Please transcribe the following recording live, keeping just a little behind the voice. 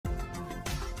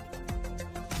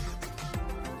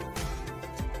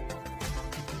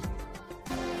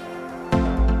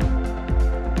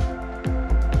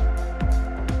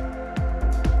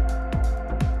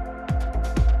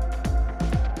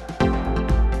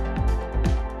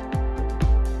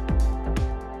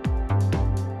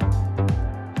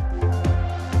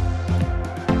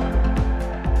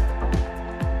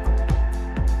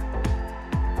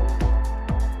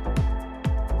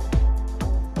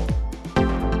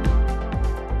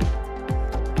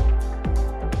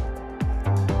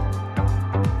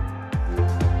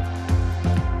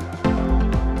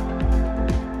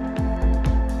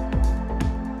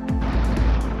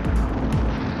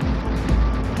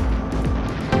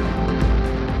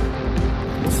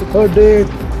third day,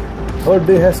 third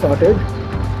day has started.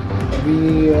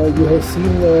 You have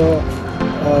seen,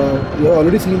 you have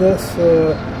already seen us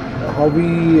how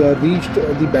we reached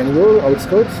the Bangalore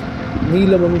outskirts.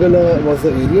 Neelamangala was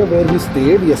the area where we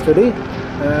stayed yesterday,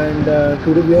 and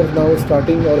today we are now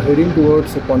starting or heading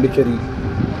towards Pondicherry.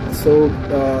 So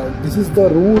this is the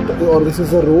route, or this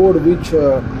is the road which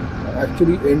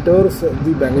actually enters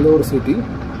the Bangalore city.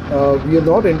 We are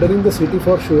not entering the city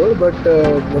for sure, but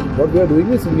what we are doing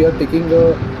is we are taking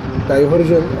a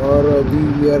diversion, or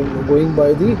we are going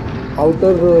by the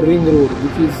outer ring road,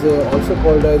 which is also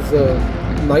called as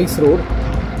nice road,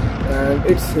 and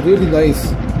it's really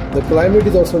nice. The climate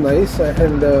is also nice,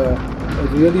 and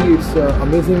really it's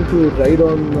amazing to ride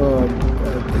on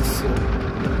this.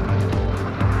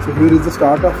 So here is the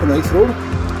start of a nice road.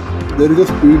 There is a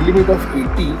speed limit of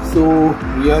 80, so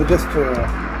we are just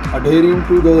adhering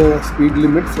to the speed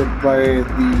limit set by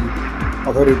the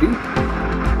authority.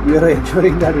 We are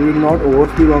ensuring that we will not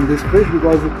overspeed on this place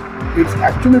because it's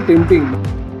actually tempting.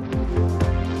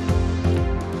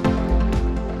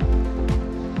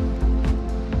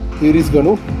 Here is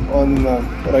Ganu on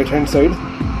right hand side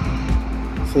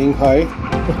saying hi.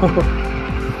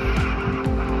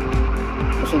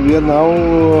 So we are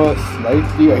now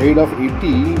slightly ahead of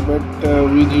 80, but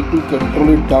we need to control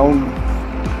it down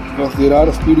because there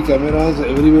are speed cameras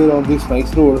everywhere on this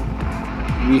nice road.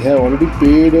 We have already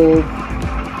paid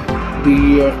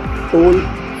the toll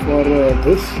for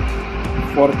this,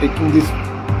 for taking this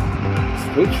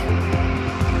stretch.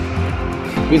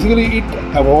 Basically it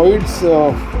avoids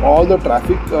all the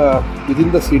traffic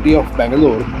within the city of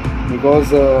Bangalore,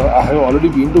 because I have already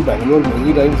been to Bangalore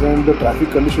many times and the traffic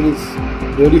condition is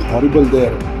really horrible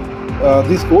there.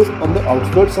 This goes on the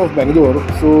outskirts of Bangalore,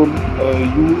 so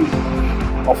you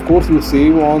of course you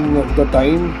save on the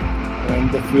time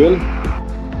and the fuel.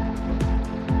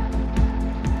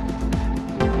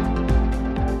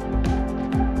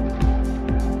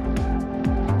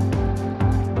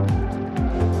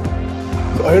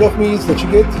 So ahead of me is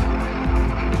Nachiket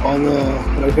on the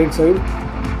right hand side.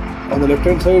 On the left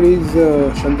hand side is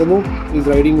Shantanu, is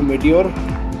riding a Meteor.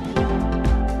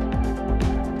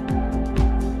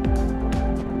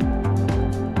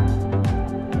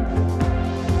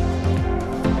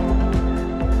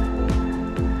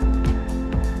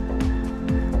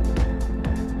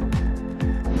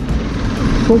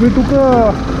 So we took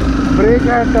a break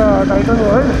at Titan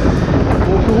World,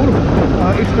 Hosur.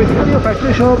 It's basically a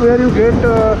factory shop where you get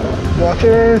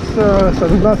watches,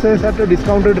 sunglasses at a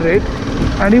discounted rate,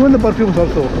 and even the perfumes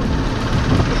also.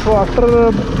 So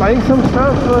after buying some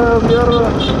stuff, we are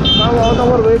now on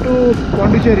our way to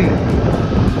Pondicherry.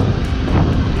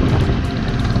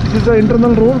 This is the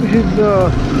internal road, which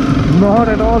is not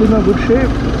at all in a good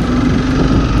shape.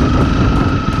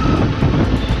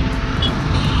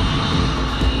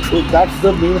 So that's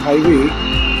the main highway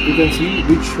you can see,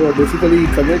 which basically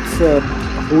connects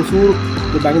Hosur,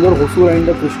 the Bangalore Hosur and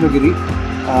the Krishnagiri.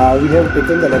 We have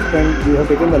taken the left hand. We have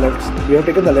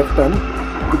taken the left turn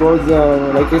because,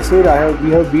 like I said,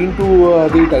 we have been to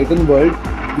the Titan World,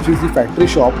 which is the factory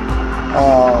shop,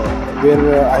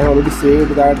 where I have already said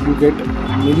that you get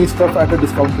many stuff at a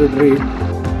discounted rate.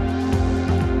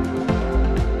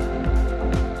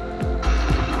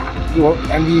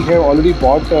 And we have already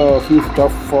bought a few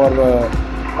stuff for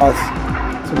us.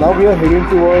 So now we are heading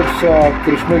towards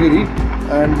Krishnagiri,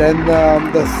 and then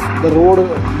the road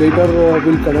later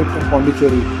will connect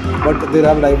Pondicherry. But there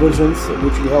are diversions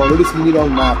which we have already seen it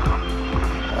on map.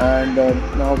 And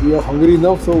now we are hungry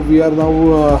enough, so we are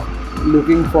now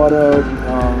looking for a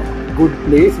good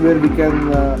place where we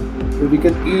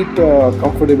can eat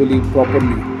comfortably,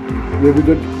 properly, where we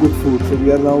get good food. So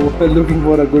we are now looking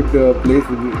for a good place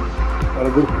or a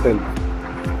good hotel.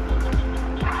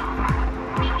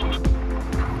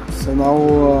 So now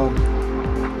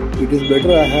it is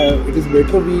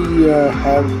better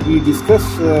we discuss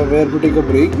where to take a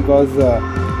break, because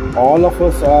all of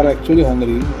us are actually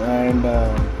hungry, and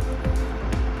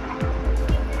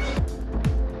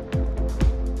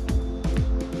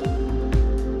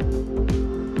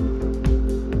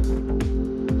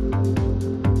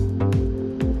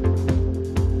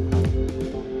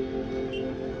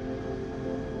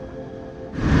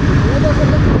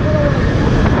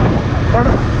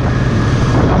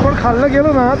खाल्लं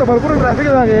गेलो ना तर भरपूर traffic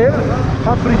लागेल.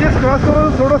 हा bridges cross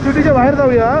करून थोडं सिटीच्या बाहेर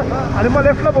जाऊया आणि मग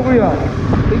लेफ्टला बघूया.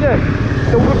 ठीक आहे,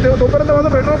 तोपर्यंत माझं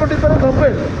पेट्रोल पण तिथपर्यंत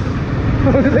संपेल.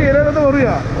 तिथे गेल्यानंतर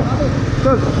भरूया.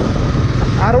 चल,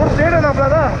 हा रोड स्ट्रेट आहे ना आपला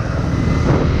ना.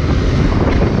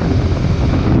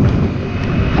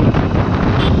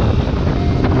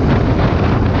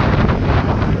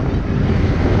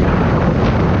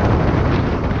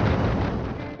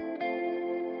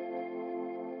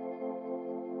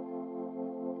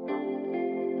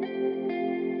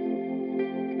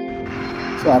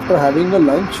 So after having a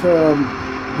lunch,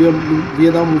 we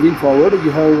are now moving forward.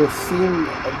 You have seen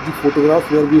the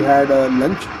photograph where we had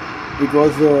lunch. It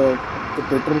was the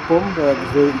petrol pump,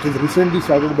 which is recently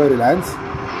started by Reliance,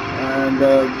 and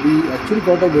we actually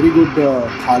got a very good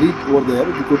thali over there.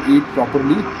 We could eat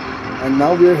properly, and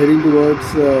now we are heading towards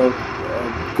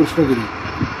Krishnagiri.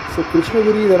 So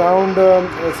Krishnagiri is around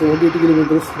 70-80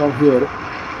 kilometers from here,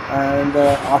 and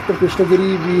after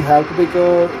Krishnagiri we have to take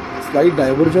a slight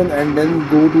diversion and then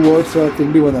go towards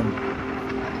Tindivanam.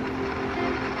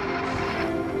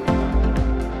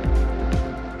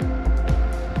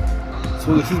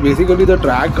 So this is basically the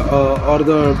track or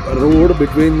the road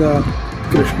between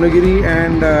Krishnagiri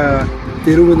and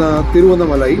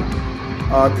Tiruvannamalai.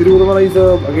 Tiruvannamalai is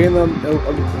again a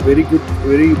very good,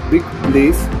 very big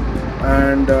place,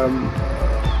 and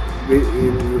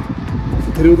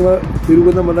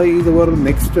Tiruvannamalai is our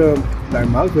next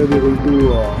landmark where we are going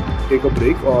to take a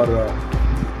break, or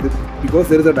because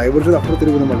there is a diversion after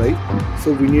Tiruvannamalai,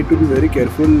 so we need to be very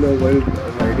careful while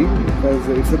riding because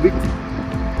it's a big,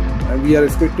 and we are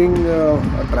expecting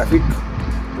a traffic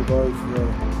because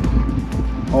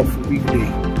of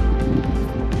weekday.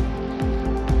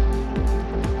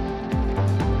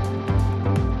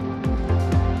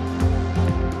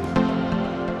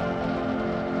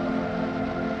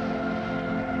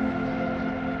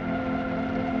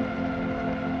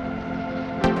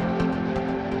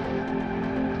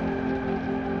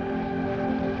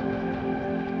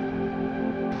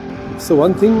 So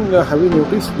one thing, have you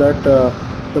noticed that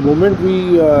the moment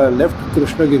we left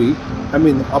Krishnagiri, I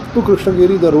mean up to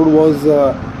Krishnagiri the road was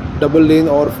double lane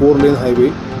or 4-lane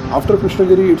highway. After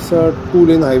Krishnagiri it's a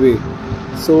 2-lane highway.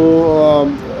 So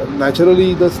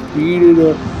naturally the speed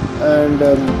and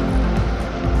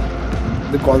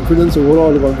the confidence,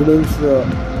 overall confidence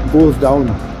goes down,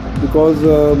 because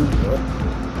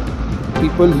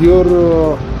people here,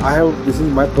 this is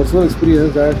my personal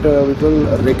experience, that people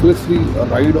recklessly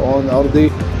ride on, or they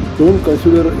don't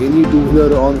consider any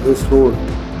two-wheeler on this road.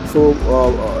 So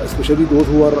especially those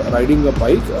who are riding a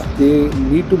bike, they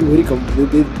need to be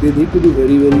they need to be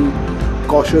very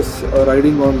cautious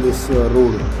riding on this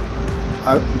road.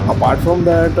 Apart from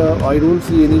that, I don't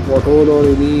see any pothole or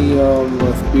any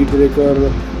speed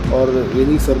breaker or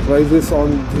any surprises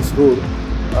on this road.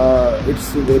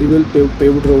 It's very well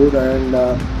paved road, and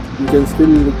you can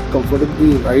still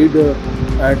comfortably ride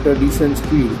at a decent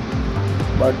speed.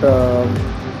 But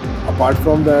apart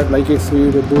from that, like I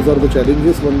said, those are the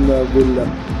challenges one will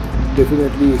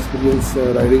definitely experience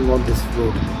riding on this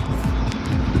road.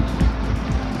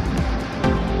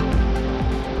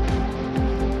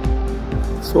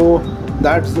 So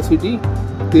that's the city,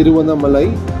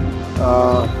 Tiruvannamalai.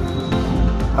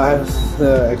 I have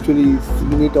actually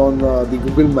seen it on the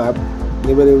Google map,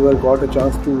 never ever got a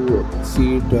chance to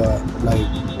see it live.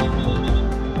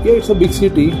 Yeah, it's a big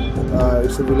city,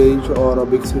 it's a village or a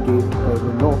big city, I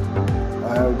don't know.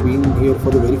 I have been here for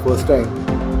the very first time.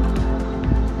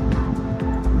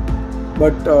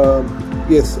 But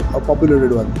yes, a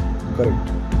populated one, correct.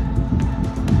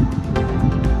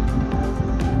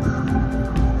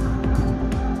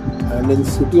 And in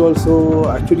city also,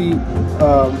 actually,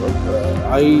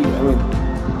 I mean,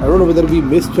 I don't know whether we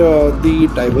missed the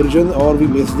diversion or we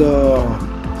missed the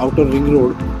outer ring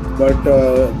road. But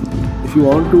if you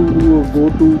want to go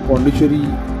to Pondicherry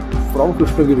from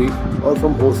Krishnagiri or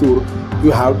from Hosur,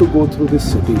 you have to go through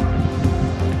this city.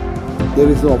 There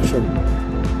is no option.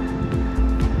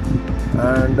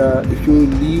 And if you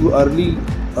leave early,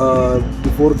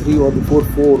 before 3 or before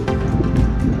 4,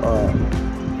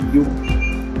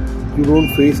 you don't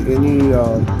face any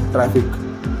traffic.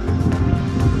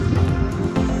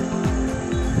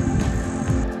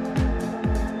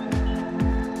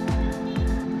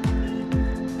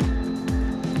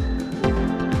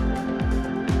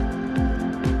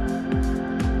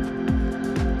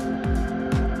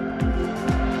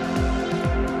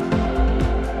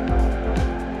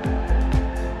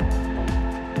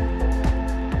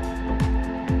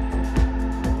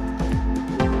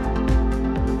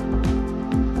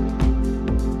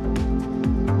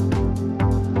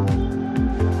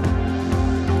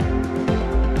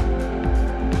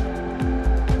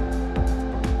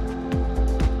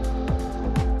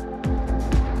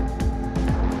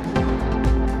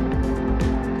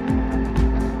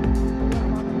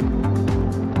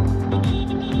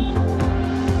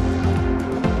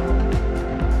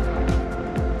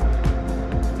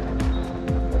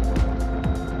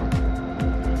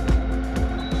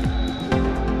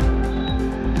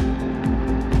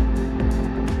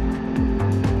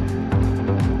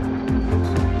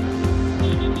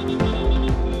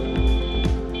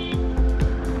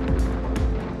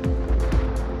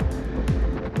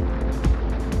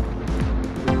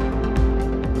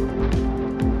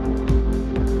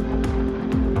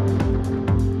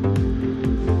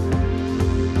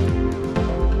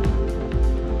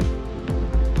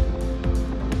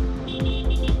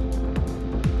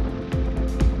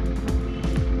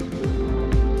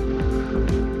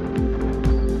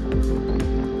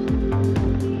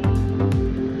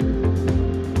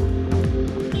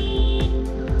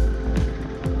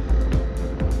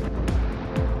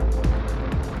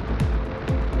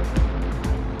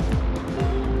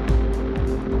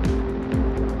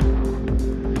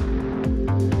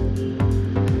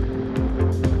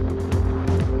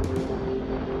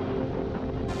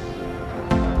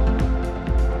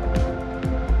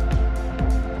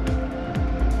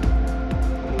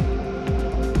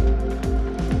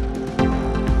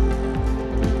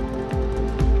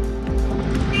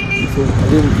 So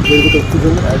again, there is a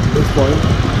confusion at this point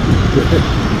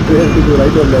where to go,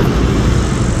 right or left.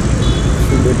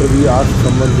 So later we ask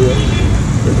someone there,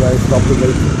 the guy stop the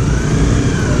bike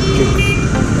and check.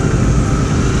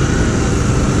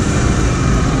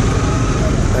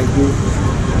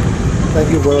 Thank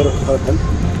you for her help.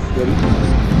 Very.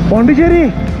 Pondicherry?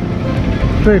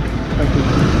 Straight. Thank you.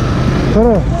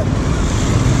 चलो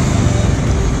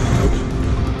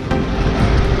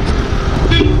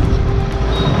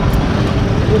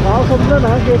ये भाव समझा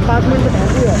ना कि 5 minute में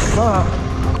पहुंच गया। हाँ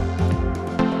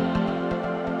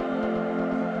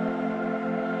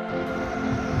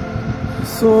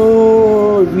So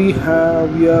we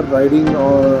are riding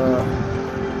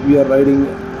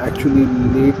actually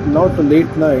late, not a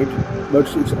late night, but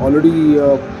it's already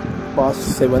past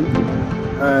 7,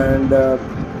 and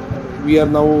we are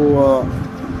now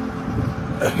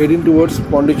heading towards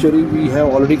Pondicherry. We have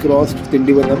already crossed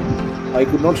Tindivanam. I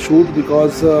could not shoot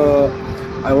because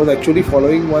I was actually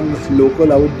following one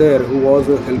local out there who was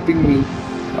helping me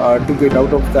to get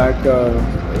out of that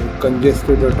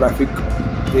congested traffic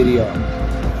area.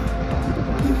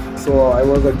 So I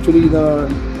was actually in a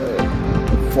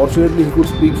fortunately he could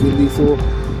speak Hindi, so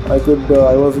I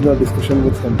was in a discussion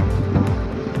with him.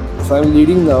 So I'm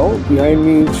leading now. Behind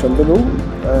me is Shantanu,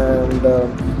 and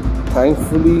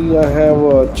thankfully I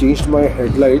have changed my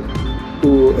headlight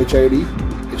to HID.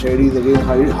 HID is again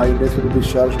high intensity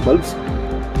discharge bulbs.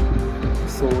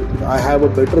 So I have a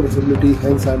better visibility,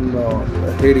 hence I'm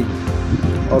heading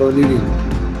or leading.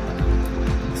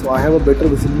 So I have a better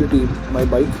visibility in my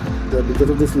bike. Because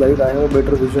of this light, I have a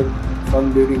better vision, so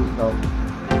I'm leading now.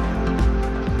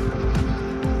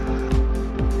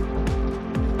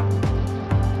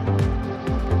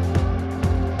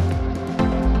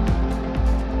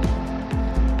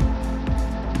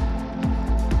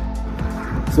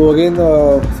 So again,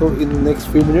 so in the next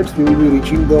few minutes we will be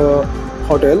reaching the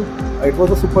hotel. It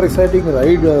was a super exciting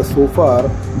ride so far.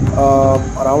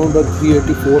 Around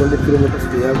 380-400 kilometers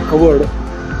we have covered.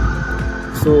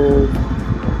 So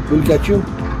we'll catch you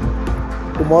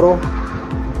tomorrow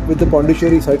with the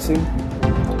Pondicherry sightseeing.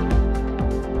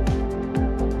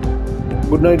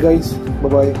 Good night, guys. Bye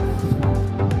bye.